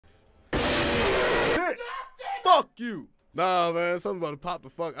Fuck you. Nah, man, something about to pop the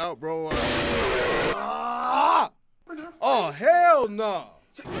fuck out, bro. Oh, hell no.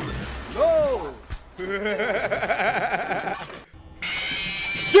 No.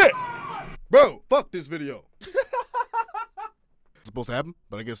 Shit. Bro, fuck this video. It's supposed to happen,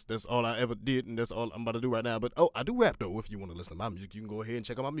 but I guess that's all I ever did, and that's all I'm about to do right now. But, oh, I do rap, though. If you want to listen to my music, you can go ahead and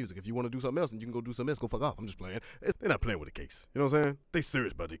check out my music. If you want to do something else, then you can go do something else. Go fuck off. I'm just playing. They're not playing with the cakes. You know what I'm saying? They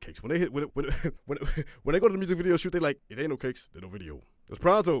serious about their cakes. When they hit, when they go to the music video shoot, they like, if there ain't no cakes, there's no video. That's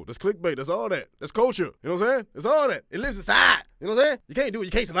pronto. That's clickbait. That's all that. That's culture. You know what I'm saying? It's all that. It lives inside. You know what I'm saying? You can't do it.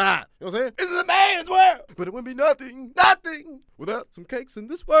 You can't survive. You know what I'm saying? This is a man's world. But it wouldn't be nothing without some cakes in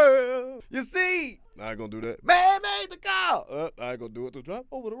this world. You see? I ain't gonna do that. Man made the call. I ain't gonna do it to drop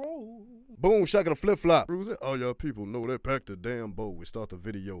over the road. Boom, shaka flip flop. Roosey, all y'all people know they packed the damn bowl. We start the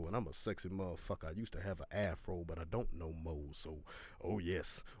video, and I'm a sexy motherfucker. I used to have an afro, but I don't know more. So, oh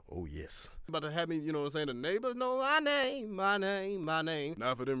yes. About to have me, you know what I'm saying? The neighbors know my name.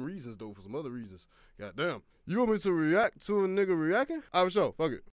 Not for them reasons, though, for some other reasons. Goddamn. You want me to react to a nigga reacting? All right, for sure. Fuck it.